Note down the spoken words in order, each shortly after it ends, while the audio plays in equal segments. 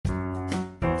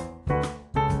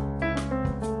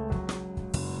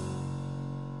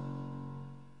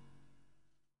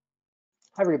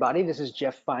Hi, everybody. This is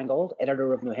Jeff Feingold,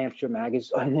 editor of New Hampshire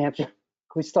Magazine. New Hampshire. Can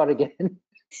we start again?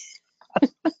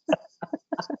 This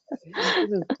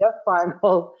is Jeff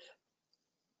Feingold,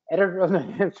 editor of New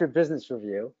Hampshire Business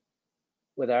Review,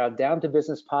 with our Down to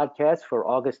Business podcast for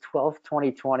August 12th,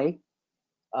 2020.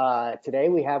 Today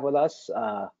we have with us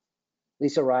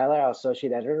Lisa Ryler, our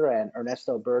associate editor, and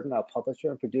Ernesto Burden, our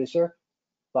publisher and producer.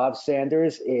 Bob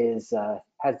Sanders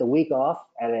has the week off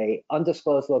at a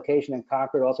undisclosed location in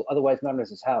Concord, also otherwise known as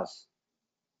his house.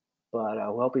 But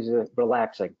we hope he's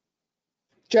relaxing.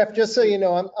 Jeff, just so you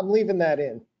know, I'm leaving that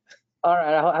in. All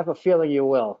right, I have a feeling you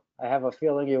will. I have a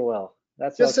feeling you will.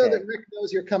 That's just okay. So that Rick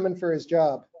knows you're coming for his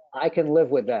job. I can live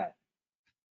with that.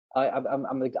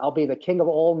 I'll be the king of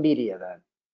all media then.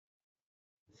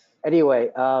 Anyway,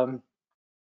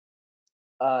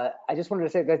 I just wanted to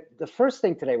say that the first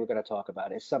thing today we're going to talk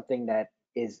about is something that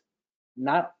is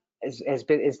not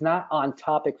on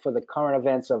topic for the current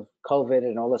events of COVID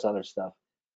and all this other stuff,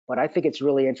 but I think it's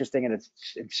really interesting and it's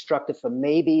instructive for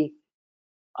maybe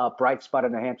a bright spot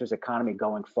in New Hampshire's economy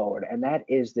going forward, and that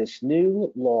is this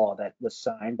new law that was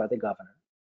signed by the governor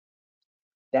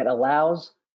that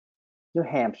allows New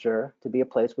Hampshire to be a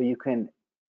place where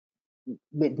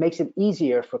it makes it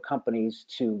easier for companies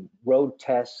to road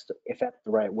test, if that's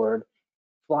the right word,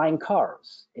 flying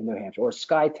cars in New Hampshire, or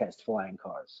sky test flying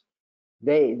cars.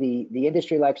 The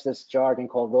industry likes this jargon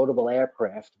called roadable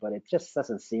aircraft, but it just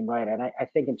doesn't seem right. And I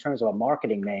think in terms of a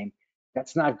marketing name,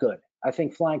 that's not good. I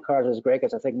think flying cars is great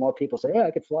because I think more people say, yeah,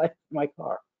 I could fly my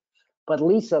car. But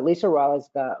Lisa Riley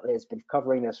has been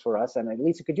covering this for us. And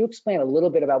Lisa, could you explain a little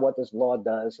bit about what this law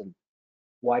does and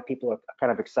why people are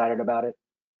kind of excited about it?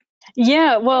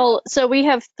 Yeah, well, so we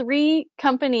have three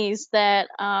companies that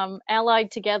allied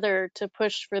together to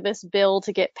push for this bill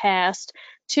to get passed.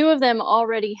 Two of them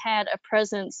already had a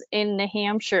presence in New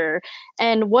Hampshire.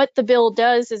 And what the bill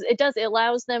does is it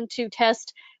allows them to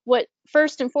test what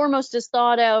first and foremost is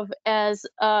thought of as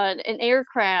an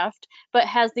aircraft, but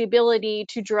has the ability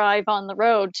to drive on the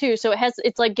road too. So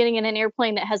it's like getting in an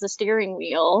airplane that has a steering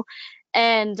wheel.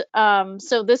 And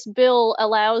so this bill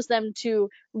allows them to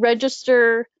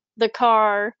register the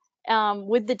car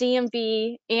with the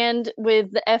DMV and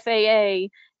with the FAA.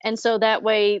 And so that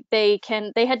way they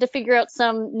had to figure out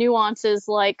some nuances,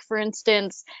 like, for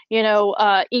instance,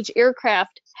 each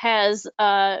aircraft has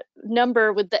a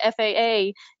number with the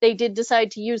FAA. They did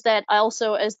decide to use that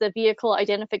also as the vehicle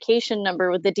identification number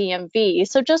with the DMV.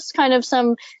 So just kind of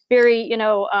some very,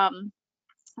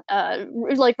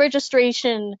 like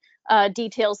registration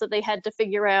details that they had to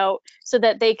figure out so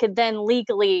that they could then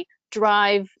legally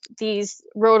drive these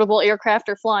roadable aircraft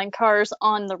or flying cars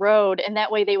on the road. And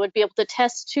that way they would be able to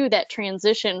test to that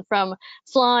transition from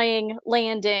flying,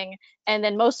 landing, and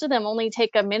then most of them only take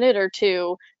a minute or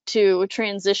two to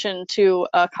transition to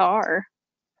a car.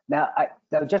 Now,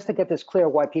 just to get this clear,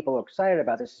 why people are excited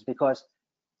about this is because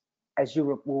as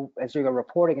you're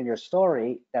reporting in your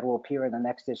story that will appear in the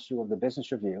next issue of the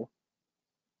Business Review,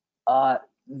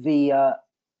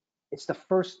 it's the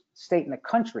first state in the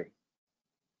country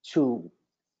to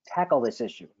tackle this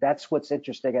issue. That's what's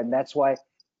interesting, and that's why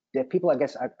people, I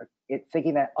guess, are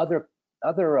thinking that other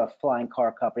flying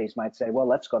car companies might say, well,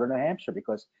 let's go to New Hampshire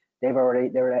because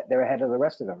they're ahead of the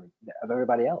rest of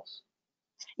everybody else.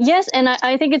 Yes, and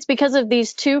I think it's because of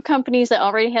these two companies that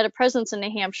already had a presence in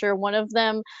New Hampshire. One of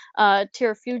them,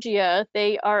 Terrafugia,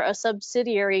 they are a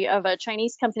subsidiary of a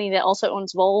Chinese company that also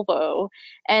owns Volvo,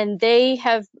 and they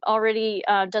have already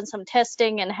done some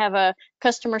testing and have a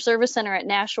customer service center at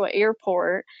Nashua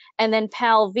Airport. And then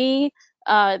PAL-V,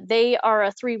 they are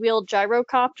a three-wheeled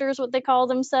gyrocopter is what they call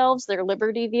themselves, their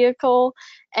Liberty vehicle,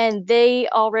 and they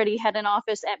already had an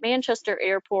office at Manchester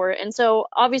Airport. And so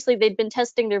obviously they'd been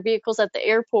testing their vehicles at the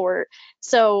airport,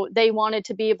 so they wanted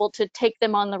to be able to take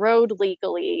them on the road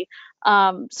legally.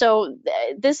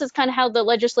 This is kind of how the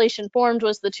legislation formed,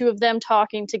 was the two of them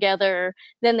talking together.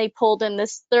 Then they pulled in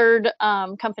this third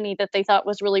company that they thought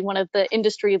was really one of the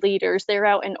industry leaders. They're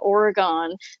out in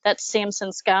Oregon. That's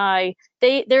Samson Sky.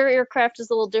 Their aircraft is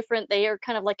a little different. They are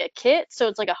kind of like a kit, so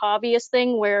it's like a hobbyist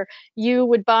thing where you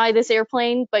would buy this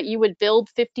airplane, but you would build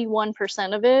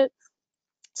 51% of it.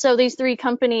 So these three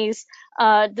companies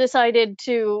decided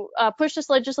to push this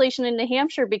legislation in New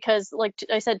Hampshire because, like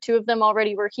I said, two of them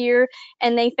already were here,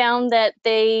 and they found that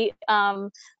they,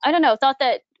 thought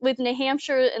that with New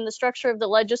Hampshire and the structure of the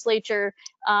legislature,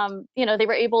 they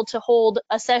were able to hold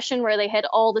a session where they had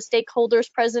all the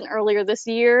stakeholders present earlier this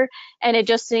year, and it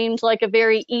just seemed like a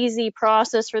very easy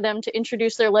process for them to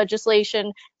introduce their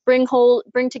legislation,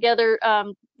 bring together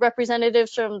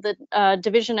representatives from the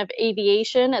Division of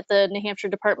Aviation at the New Hampshire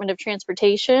Department of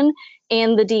Transportation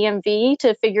and the DMV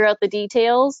to figure out the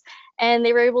details. And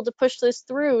they were able to push this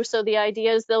through. So the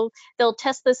idea is they'll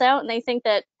test this out, and they think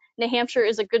that New Hampshire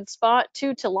is a good spot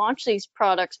too to launch these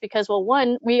products because, well,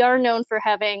 one, we are known for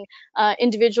having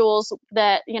individuals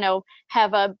that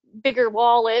have a bigger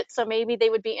wallet, so maybe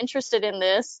they would be interested in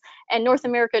this. And North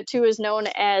America too is known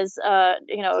as a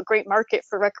great market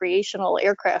for recreational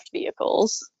aircraft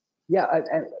vehicles. Yeah,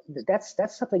 and that's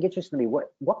something interesting to me.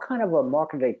 What kind of a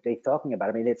market are they talking about?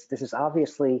 I mean, this is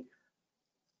obviously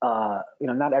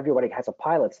not everybody has a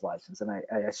pilot's license, and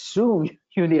I assume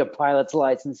you need a pilot's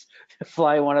license to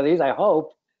fly one of these. I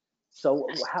hope. So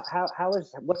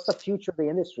what's the future of the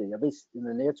industry, at least in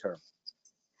the near term?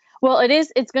 Well,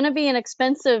 it's going to be an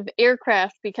expensive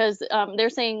aircraft because they're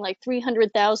saying like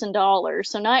 $300,000.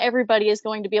 So not everybody is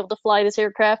going to be able to fly this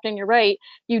aircraft. And you're right,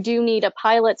 you do need a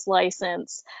pilot's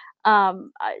license.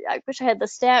 I wish I had the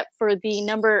stat for the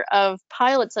number of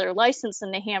pilots that are licensed in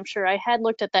New Hampshire. I had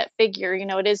looked at that figure,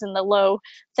 it is in the low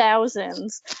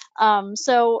thousands.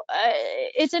 So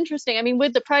it's interesting. I mean,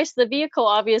 with the price of the vehicle,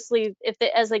 obviously,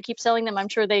 as they keep selling them, I'm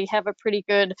sure they have a pretty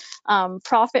good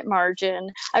profit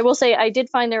margin. I will say I did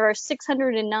find there are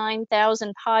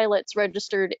 609,000 pilots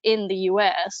registered in the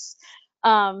US.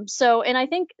 And I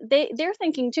think they're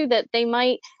thinking too that they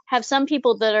might have some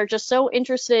people that are just so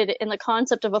interested in the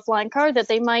concept of a flying car that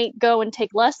they might go and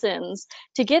take lessons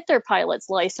to get their pilot's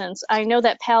license. I know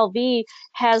that PAL-V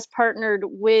has partnered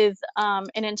with an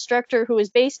instructor who is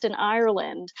based in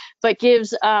Ireland, but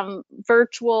gives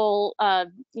virtual,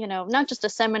 not just a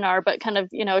seminar, but kind of,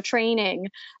 training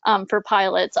for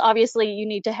pilots. Obviously, you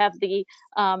need to have the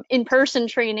in-person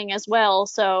training as well.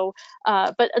 So,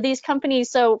 but these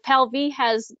companies, so PAL-V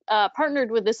has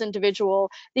partnered with this individual.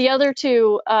 The other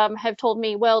two have told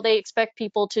me, well, they expect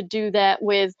people to do that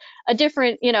with a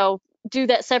different, do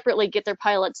that separately, get their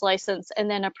pilot's license, and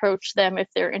then approach them if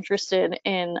they're interested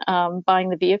in buying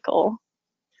the vehicle.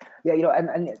 Yeah,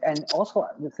 and also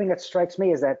the thing that strikes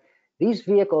me is that these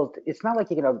vehicles, it's not like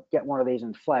you're going to get one of these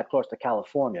and fly across to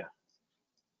California.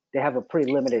 They have a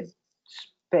pretty limited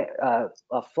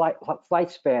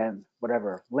flight span,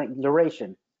 whatever,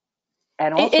 duration.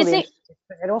 And also,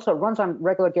 it also runs on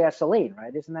regular gasoline,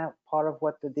 right? Isn't that part of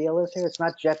what the deal is here? It's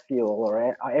not jet fuel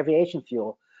or aviation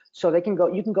fuel. So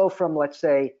you can go from, let's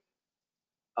say,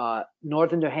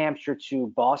 northern New Hampshire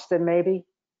to Boston, maybe.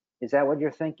 Is that what you're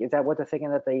thinking? Is that what they're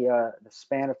thinking, that the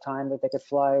span of time that they could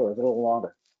fly, or a little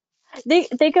longer?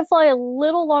 They could fly a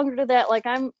little longer to that. Like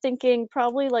I'm thinking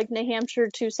probably like New Hampshire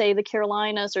to say the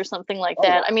Carolinas or something like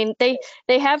that. Wow. I mean, they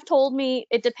have told me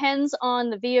it depends on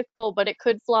the vehicle, but it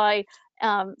could fly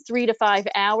 3 to 5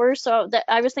 hours. So that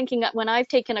I was thinking that when I've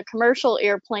taken a commercial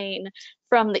airplane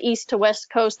from the east to west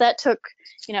coast, that took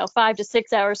 5 to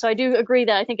 6 hours. So I do agree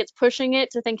that I think it's pushing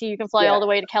it to thinking you can fly all the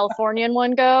way to California in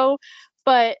one go.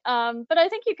 But I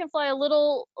think you can fly a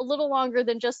little longer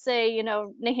than just say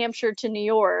New Hampshire to New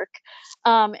York,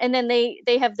 and then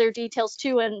they have their details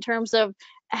too in terms of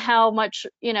how much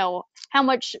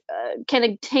can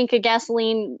a tank of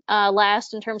gasoline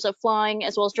last in terms of flying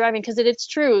as well as driving, because it's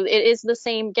true, it is the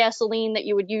same gasoline that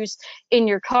you would use in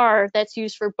your car that's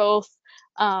used for both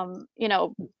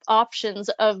options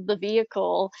of the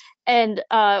vehicle. And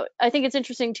I think it's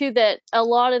interesting too that a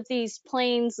lot of these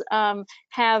planes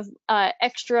have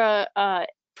extra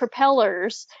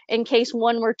propellers in case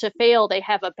one were to fail. They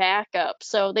have a backup,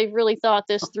 so they've really thought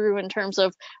this through in terms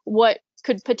of what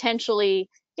could potentially,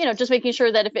 just making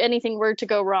sure that if anything were to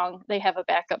go wrong, they have a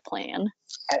backup plan.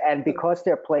 And because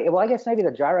they're well, I guess maybe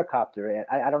the gyrocopter.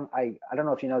 I don't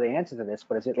know if you know the answer to this,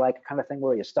 but is it like a kind of thing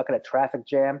where you're stuck in a traffic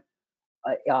jam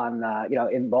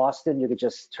in Boston, you could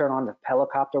just turn on the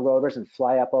helicopter rotors and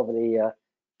fly up over the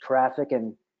traffic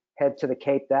and head to the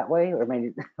Cape that way? Or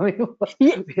it's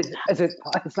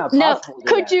not possible. No,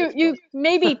 could you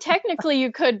maybe technically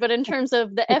you could, but in terms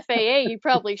of the FAA, you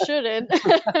probably shouldn't.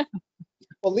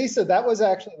 Well, Lisa, that was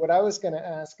actually what I was going to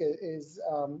ask. Is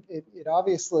it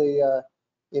obviously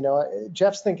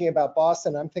Jeff's thinking about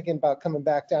Boston. I'm thinking about coming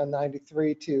back down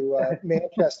 93 to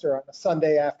Manchester on a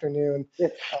Sunday afternoon.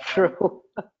 It's true.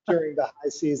 During the high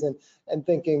season, and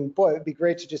thinking, boy, it'd be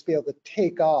great to just be able to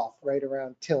take off right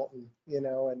around Tilton,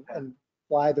 and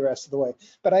fly the rest of the way.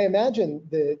 But I imagine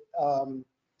that,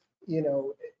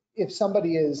 if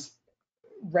somebody is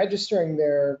registering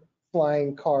their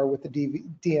flying car with the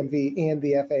DMV and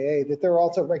the FAA, that there are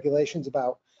also regulations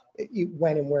about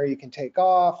when and where you can take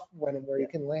off, when and where you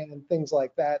can land, things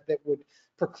like that, that would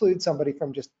preclude somebody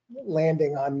from just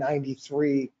landing on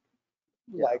 93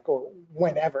 like, or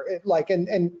whenever,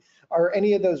 and are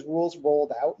any of those rules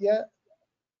rolled out yet?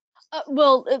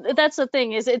 Well, that's the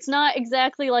thing is it's not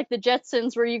exactly like the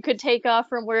Jetsons where you could take off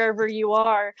from wherever you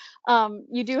are.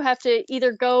 You do have to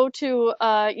either go to,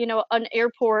 an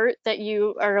airport that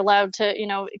you are allowed to,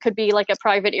 it could be like a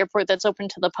private airport that's open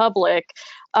to the public,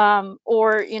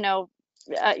 or,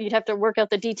 you'd have to work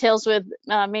out the details with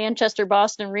Manchester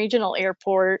Boston Regional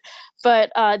Airport.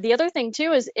 But the other thing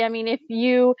too is, I mean, if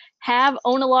you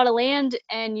own a lot of land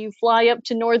and you fly up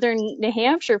to northern New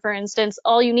Hampshire, for instance,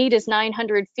 all you need is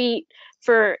 900 feet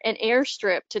for an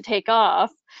airstrip to take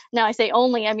off. Now, I say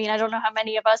only, I mean, I don't know how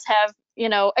many of us have,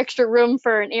 extra room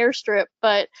for an airstrip,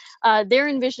 but they're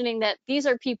envisioning that these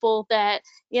are people that,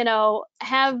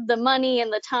 have the money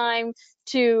and the time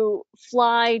to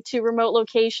fly to remote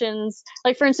locations.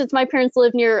 Like, for instance, my parents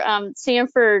live near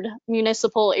Sanford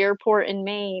Municipal Airport in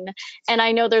Maine, and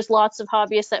I know there's lots of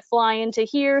hobbyists that fly into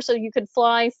here. So you could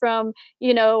fly from,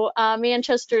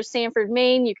 Manchester, Sanford,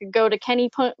 Maine. You could go to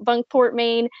Kennebunkport,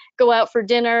 Maine, go out for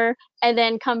dinner, and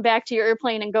then come back to your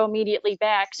airplane and go immediately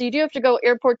back. So you do have to go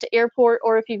airport to airport,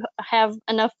 or if you have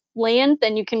enough land,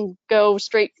 then you can go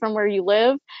straight from where you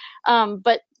live.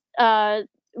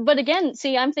 But again,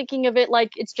 see, I'm thinking of it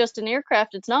like it's just an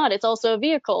aircraft. It's not. It's also a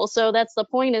vehicle. So that's the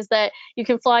point, is that you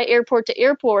can fly airport to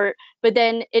airport, but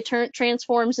then it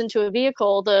transforms into a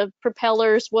vehicle. The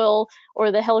propellers will,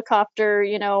 or the helicopter,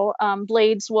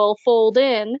 blades will fold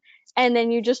in, and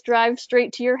then you just drive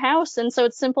straight to your house. And so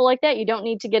it's simple like that. You don't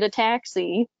need to get a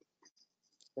taxi.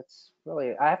 It's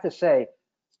really, I have to say,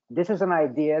 this is an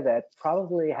idea that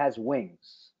probably has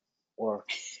wings, or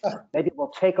maybe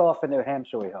will take off in New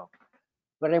Hampshire, we hope.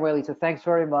 But anyway, Lisa, thanks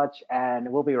very much,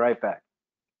 and we'll be right back.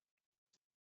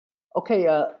 Okay,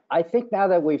 I think now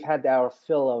that we've had our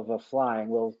fill of flying,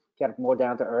 we'll get more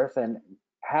down to earth and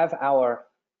have our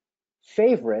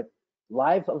favorite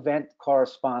live event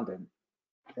correspondent,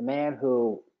 the man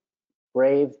who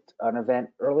braved an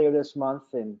event earlier this month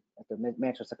at the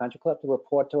Manchester Country Club, to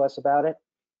report to us about it.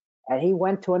 And he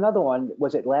went to another one.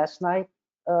 Was it last night,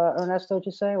 Ernesto, did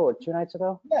you say, or 2 nights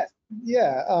ago? Yes.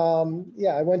 Yeah.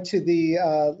 Yeah. I went to the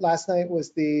last night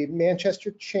was the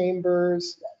Manchester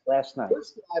Chambers Last night.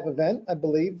 first live event, I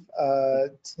believe,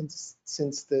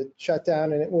 since the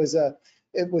shutdown, and it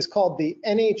was called the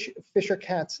NH Fisher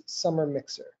Cats Summer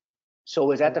Mixer. So it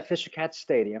was at the Fisher Cat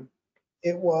Stadium.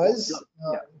 It was.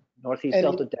 Yeah. Northeast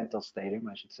Delta Dental Stadium,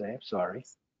 I should say. I'm sorry.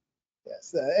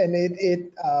 Yes, and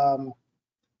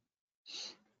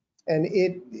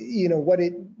what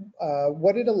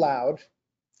it allowed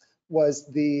was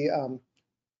the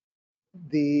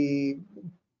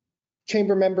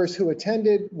chamber members who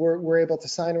attended were able to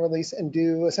sign a release and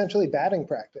do essentially batting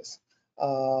practice,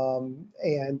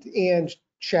 and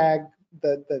shag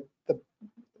the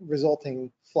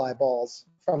resulting fly balls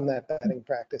from that batting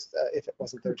practice if it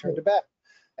wasn't their turn to bat,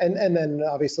 and then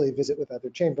obviously visit with other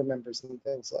chamber members and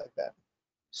things like that.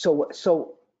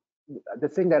 So the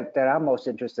thing that I'm most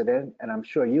interested in, and I'm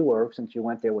sure you were since you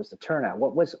went there, was the turnout.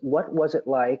 What was it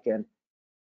like? And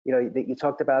you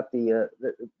talked about the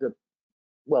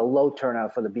low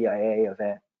turnout for the BIA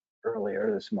event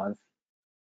earlier this month,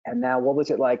 and now what was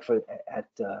it like at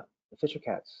the Fisher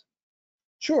Cats?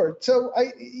 Sure. So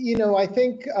I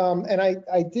think, and I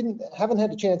haven't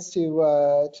had a chance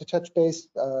to touch base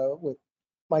with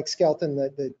Mike Skelton,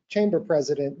 the chamber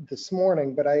president, this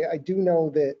morning, but I do know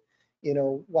that,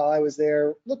 while I was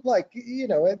there, looked like,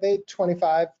 they had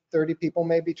 25, 30 people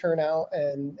maybe turn out,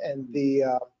 and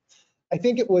I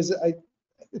think it was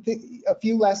I think a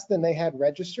few less than they had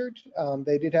registered.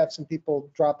 They did have some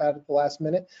people drop out at the last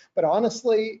minute, but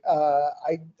honestly,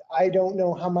 I don't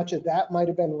know how much of that might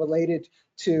have been related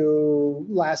to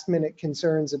last minute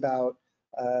concerns about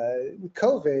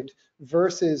COVID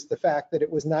versus the fact that it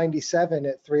was 97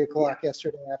 at 3 o'clock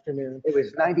yesterday afternoon. It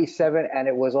was 97, and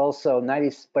it was also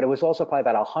 90, but it was also probably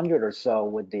about 100 or so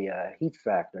with the heat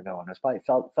factor going. It probably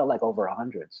felt like over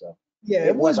 100. So yeah,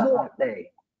 it was a hot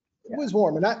day. It was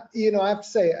warm, and I have to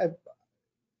say,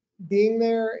 being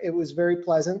there, it was very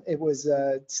pleasant. It was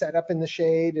set up in the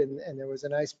shade, and there was a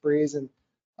nice breeze, and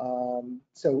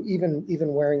so even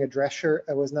wearing a dress shirt,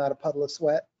 I was not a puddle of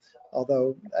sweat.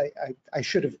 Although I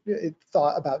should have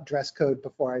thought about dress code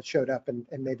before I showed up and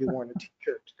maybe worn a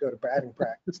t-shirt to go to batting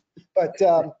practice. But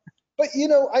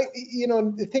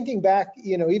thinking back,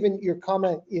 even your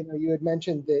comment, you had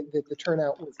mentioned that the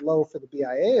turnout was low for the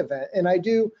BIA event, and I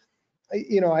do.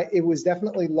 It was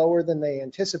definitely lower than they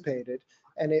anticipated,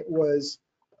 and it was,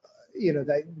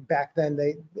 that back then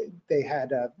they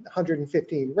had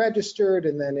 115 registered,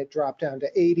 and then it dropped down to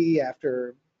 80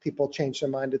 after people changed their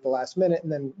mind at the last minute,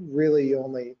 and then really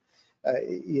only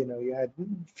you had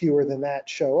fewer than that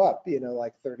show up,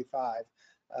 like 35,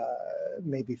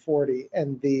 maybe 40.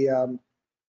 And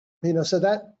so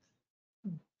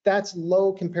that's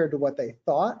low compared to what they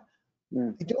thought.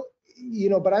 I don't,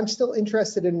 but I'm still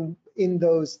interested in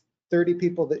those 30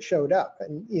 people that showed up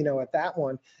and, at that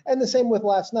one. And the same with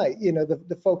last night,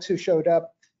 the folks who showed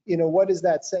up, what does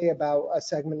that say about a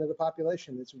segment of the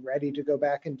population that's ready to go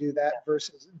back and do that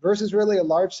versus really a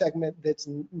large segment that's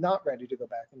not ready to go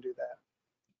back and do that?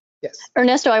 Yes.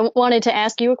 Ernesto, I wanted to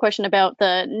ask you a question about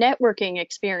the networking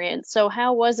experience. So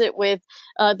how was it with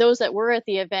those that were at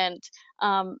the event?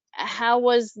 How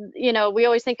was, we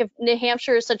always think of New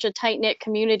Hampshire as such a tight-knit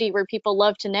community where people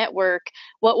love to network.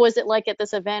 What was it like at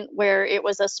this event where it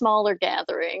was a smaller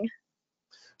gathering?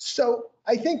 So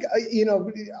I think,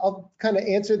 I'll kind of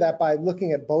answer that by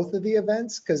looking at both of the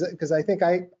events, because I think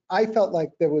I felt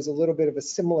like there was a little bit of a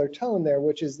similar tone there,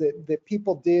 which is that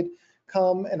people did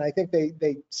come, and I think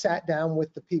they sat down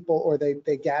with the people, or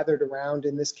they gathered around,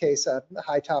 in this case, a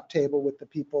high top table with the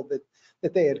people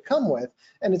that they had come with.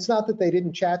 And it's not that they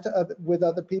didn't chat with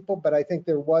other people, but I think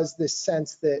there was this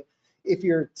sense that if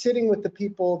you're sitting with the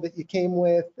people that you came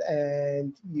with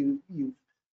and you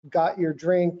got your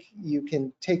drink, you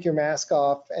can take your mask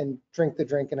off and drink the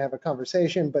drink and have a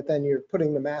conversation, but then you're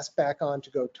putting the mask back on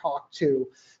to go talk to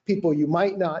people you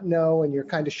might not know, and you're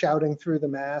kind of shouting through the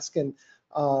mask. And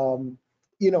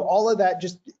all of that,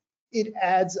 just it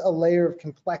adds a layer of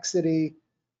complexity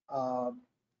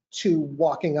to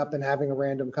walking up and having a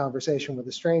random conversation with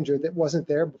a stranger that wasn't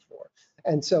there before.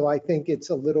 And so I think it's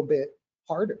a little bit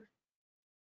harder.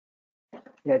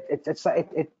 Yeah,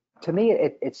 to me,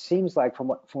 it seems like from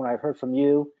what I've heard from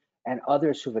you and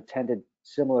others who've attended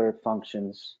similar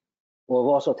functions, or have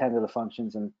also attended the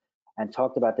functions and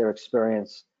talked about their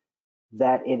experience,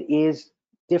 that it is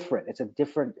different. It's a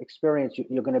different experience.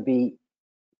 You're going to be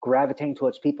gravitating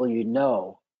towards people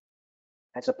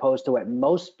as opposed to at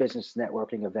most business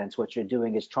networking events, what you're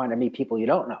doing is trying to meet people you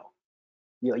don't know.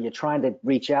 You're trying to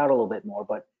reach out a little bit more,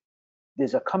 but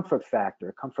there's a comfort factor,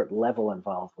 a comfort level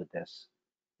involved with this.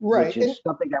 Right. Which is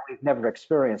something that we've never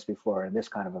experienced before in this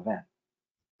kind of event.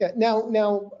 Yeah.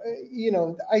 Now,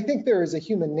 I think there is a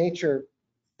human nature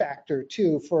factor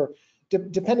too, for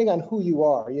depending on who you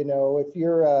are. If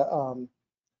you're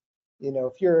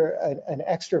an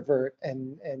extrovert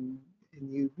and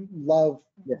you love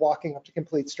walking up to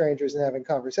complete strangers and having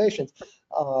conversations,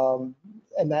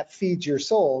 and that feeds your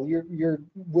soul, you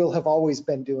will have always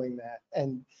been doing that.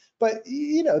 But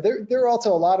there are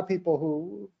also a lot of people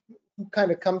who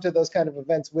kind of come to those kind of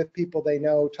events with people they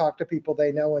know, talk to people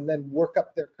they know, and then work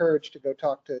up their courage to go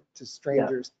talk to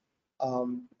strangers.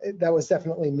 That was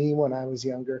definitely me when I was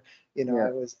younger.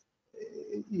 I was,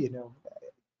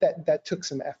 that took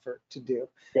some effort to do.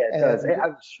 Yeah, it does.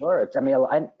 I'm sure.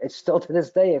 It's still to this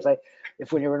day. It's like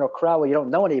when you're in a crowd where you don't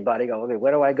know anybody, go, okay,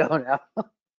 where do I go now?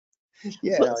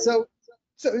 Yeah. So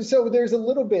there's a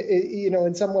little bit,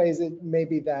 in some ways, it may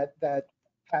be that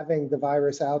having the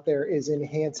virus out there is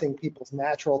enhancing people's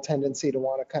natural tendency to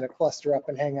want to kind of cluster up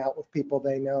and hang out with people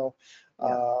they know.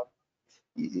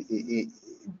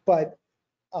 But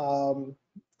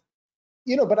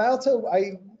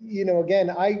again,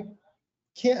 I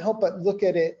can't help but look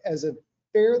at it as a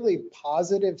fairly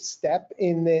positive step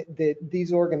in that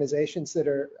these organizations that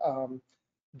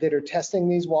are testing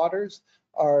these waters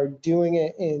are doing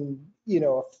it in,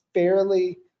 a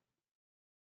fairly,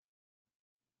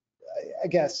 I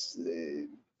guess,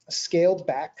 scaled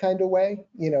back kind of way.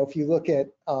 If you look at,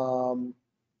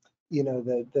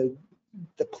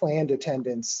 the planned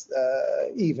attendance,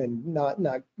 even not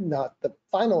the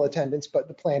final attendance, but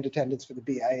the planned attendance for the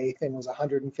BIA thing was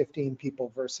 115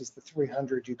 people versus the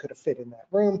 300 you could have fit in that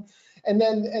room. And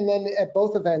then at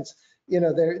both events,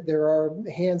 there are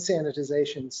hand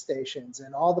sanitization stations,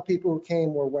 and all the people who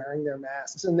came were wearing their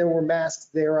masks, and there were masks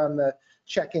there on the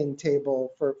check-in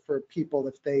table for people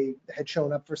if they had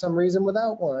shown up for some reason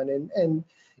without one. And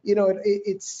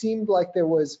it seemed like there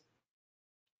was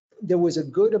a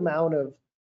good amount of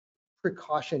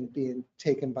precaution being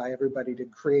taken by everybody to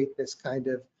create this kind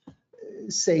of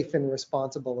safe and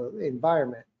responsible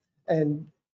environment. And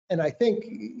I think,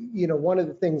 one of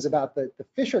the things about the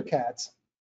Fisher Cats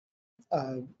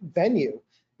venue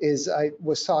is I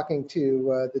was talking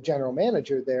to the general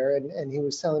manager there, and he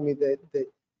was telling me that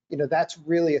that's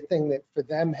really a thing that for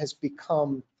them has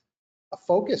become a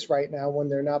focus right now when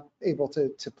they're not able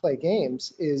to play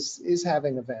games, is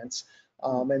having events.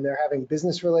 And they're having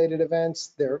business related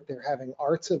events. They're having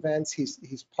arts events.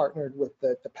 He's partnered with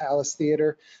the Palace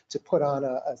Theater to put on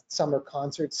a summer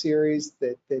concert series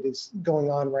that is going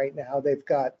on right now. They've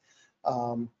got,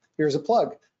 here's a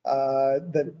plug,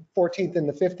 The 14th and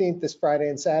the 15th, this Friday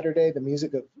and Saturday, the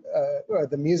music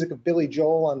of Billy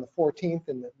Joel on the 14th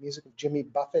and the music of Jimmy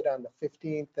Buffett on the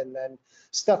 15th, and then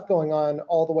stuff going on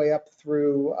all the way up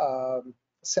through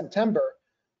September.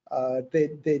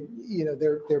 They're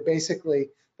basically,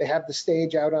 they have the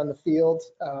stage out on the field,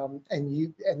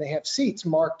 and they have seats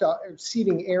marked off,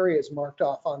 seating areas marked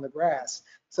off on the grass,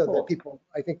 so that people,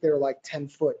 I think there are like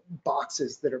 10-foot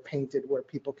boxes that are painted where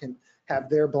people can have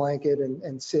their blanket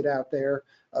and sit out there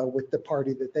with the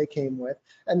party that they came with,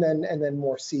 and then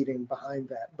more seating behind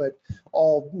that, but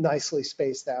all nicely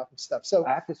spaced out and stuff. So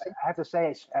I have to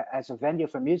say, as a venue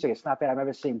for music, it's not bad. I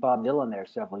remember seeing Bob Dylan there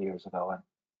several years ago, and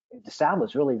the sound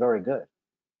was really very good,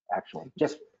 actually,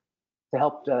 just to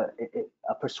help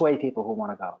persuade people who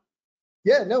want to go.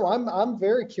 Yeah, no, I'm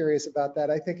very curious about that.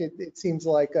 I think it seems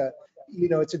like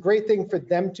it's a great thing for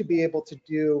them to be able to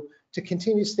do, to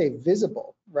continue to stay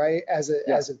visible, right, as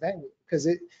a venue, because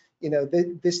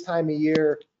this time of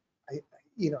year,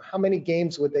 how many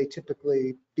games would they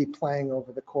typically be playing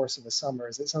over the course of the summer?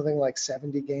 Is it something like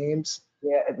 70 games?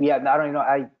 Yeah.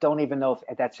 I don't even know if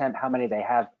at that time how many they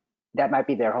have. That might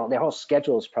be their whole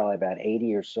schedule is probably about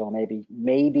 80 or so,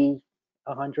 maybe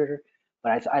 100.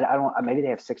 But I don't. Maybe they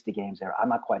have 60 games there. I'm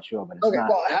not quite sure, but it's not.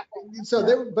 Well, so yeah.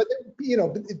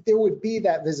 There would be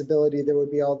that visibility. There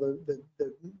would be all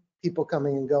the people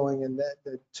coming and going, and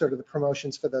the sort of the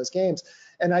promotions for those games.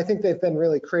 And I think they've been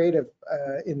really creative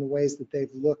in the ways that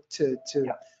they've looked to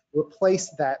replace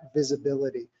that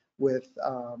visibility with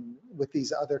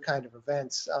these other kind of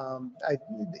events.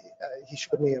 He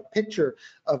showed me a picture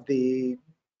of the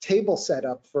table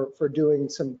setup for doing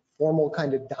some formal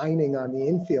kind of dining on the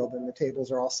infield, and the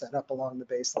tables are all set up along the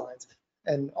baselines,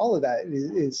 and all of that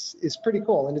is pretty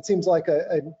cool. And it seems like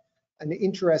an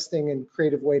interesting and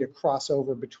creative way to cross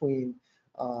over between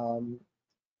a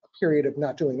period of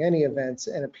not doing any events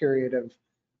and a period of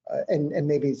and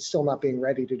maybe still not being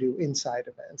ready to do inside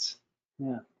events.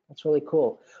 Yeah, that's really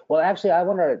cool. Well, actually, I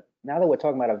wonder, now that we're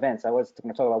talking about events, I was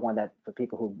going to talk about one that for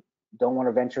people who don't want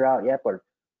to venture out yet, but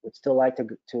would still like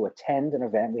to attend an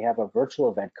event. We have a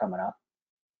virtual event coming up,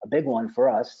 a big one for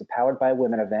us. It's a Powered by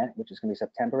Women event, which is going to be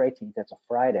September 18th. That's a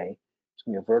Friday. It's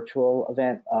going to be a virtual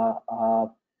event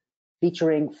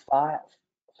featuring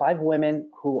five women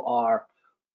who are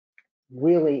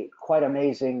really quite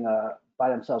amazing by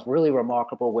themselves, really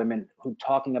remarkable women who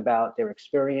talking about their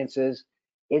experiences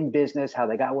in business, how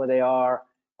they got where they are,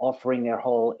 offering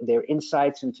their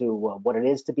insights into what it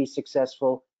is to be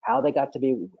successful, how they got to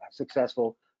be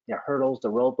successful, their hurdles,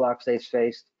 the roadblocks they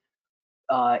faced.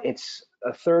 It's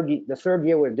the third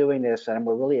year we're doing this, and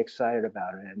we're really excited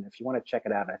about it. And if you want to check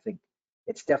it out, I think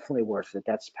it's definitely worth it.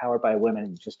 That's Powered by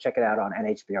Women. Just check it out on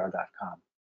nhbr.com.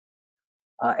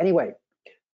 Anyway,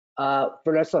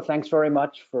 Vanessa, thanks very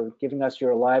much for giving us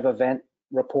your live event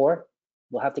report.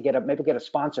 We'll have to maybe get a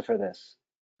sponsor for this,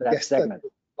 for that segment.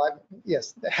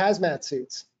 Yes, the hazmat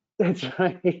suits. That's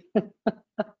right.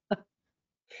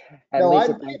 No,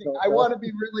 I want to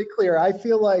be really clear. I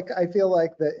feel like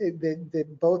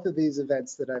that both of these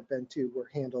events that I've been to were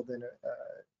handled in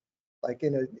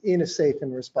a safe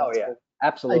and responsible. Oh yeah,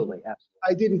 absolutely.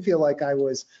 I didn't feel like I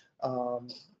was,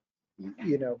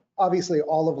 obviously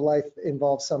all of life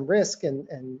involves some risk,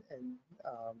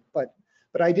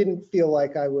 but I didn't feel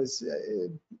like I was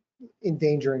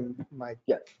endangering my.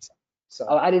 Yeah. So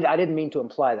I didn't mean to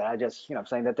imply that. I just, I'm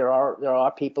saying that there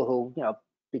are people who,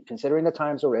 considering the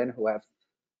times we're in, who have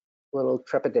a little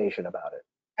trepidation about it.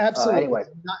 Absolutely, anyway,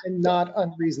 not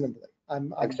unreasonably.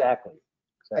 Exactly.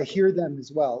 I hear them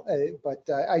as well, but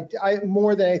I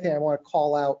more than anything, I want to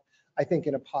call out, I think,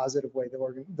 in a positive way,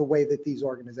 the way that these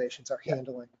organizations are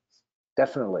handling.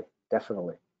 Definitely.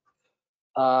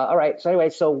 All right. So anyway,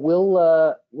 so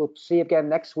we'll see you again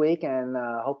next week, and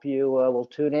hope you will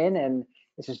tune in. And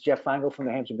this is Jeff Feingold from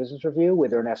the Hampshire Business Review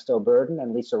with Ernesto Burden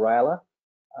and Lisa Ryla.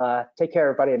 Take care,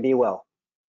 everybody, and be well.